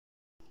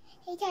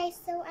Hey guys,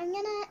 so I'm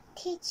gonna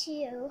teach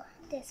you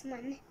this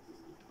one.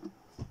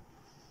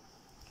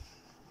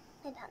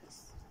 My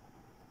buns.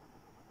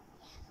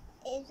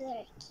 It's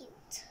very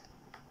cute.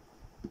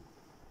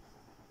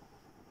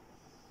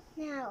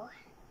 Now,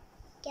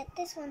 get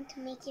this one to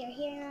make your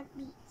hair not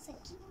be so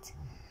cute.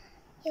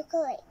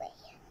 Ukulele.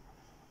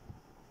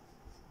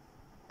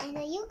 And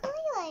a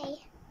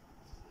ukulele.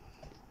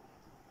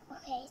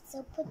 Okay,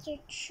 so put your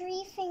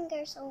 3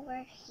 fingers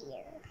over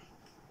here.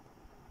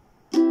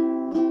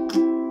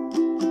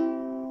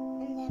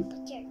 And then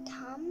put your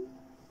thumb.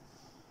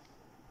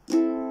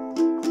 And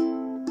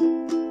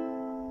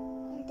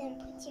then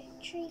put your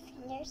 3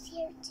 fingers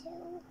here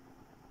too.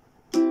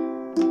 And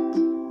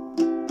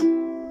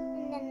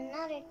then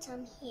another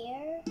thumb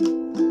here.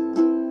 And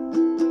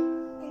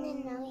then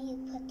now you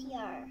put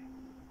your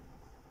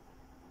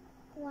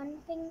 1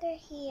 finger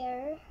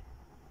here.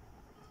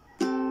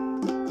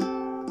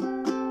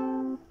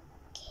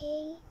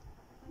 Okay,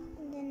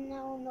 and then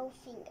now no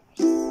fingers.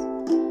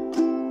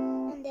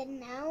 And then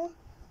now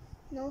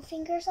no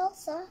fingers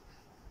also.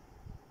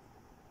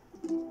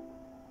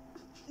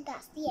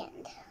 That's the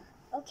end.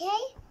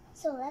 Okay,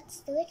 so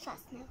let's do it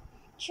fast now.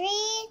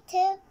 3,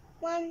 2,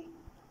 1,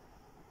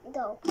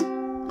 go.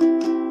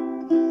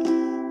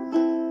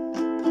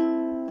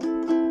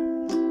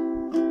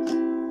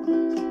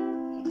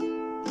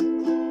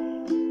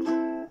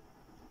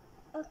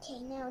 Okay,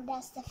 now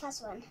that's the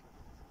first one.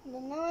 And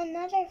then now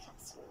another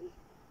fast one.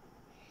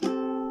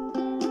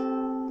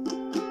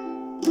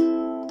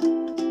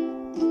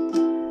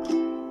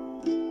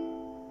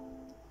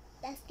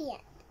 That's the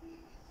end.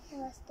 Now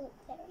let's do it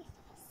very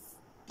fast.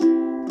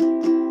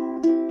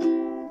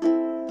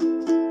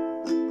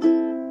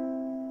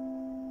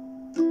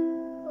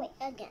 Wait,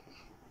 again.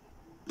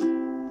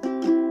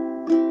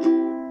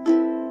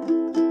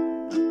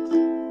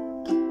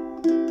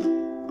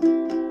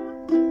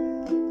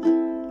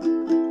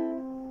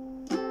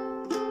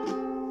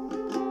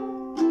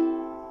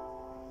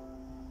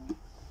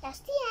 That's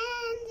the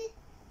end.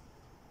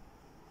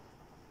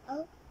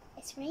 Oh,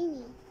 it's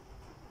raining.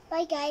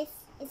 Bye guys.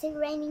 Is it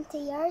raining to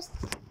yours?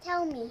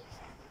 Tell me.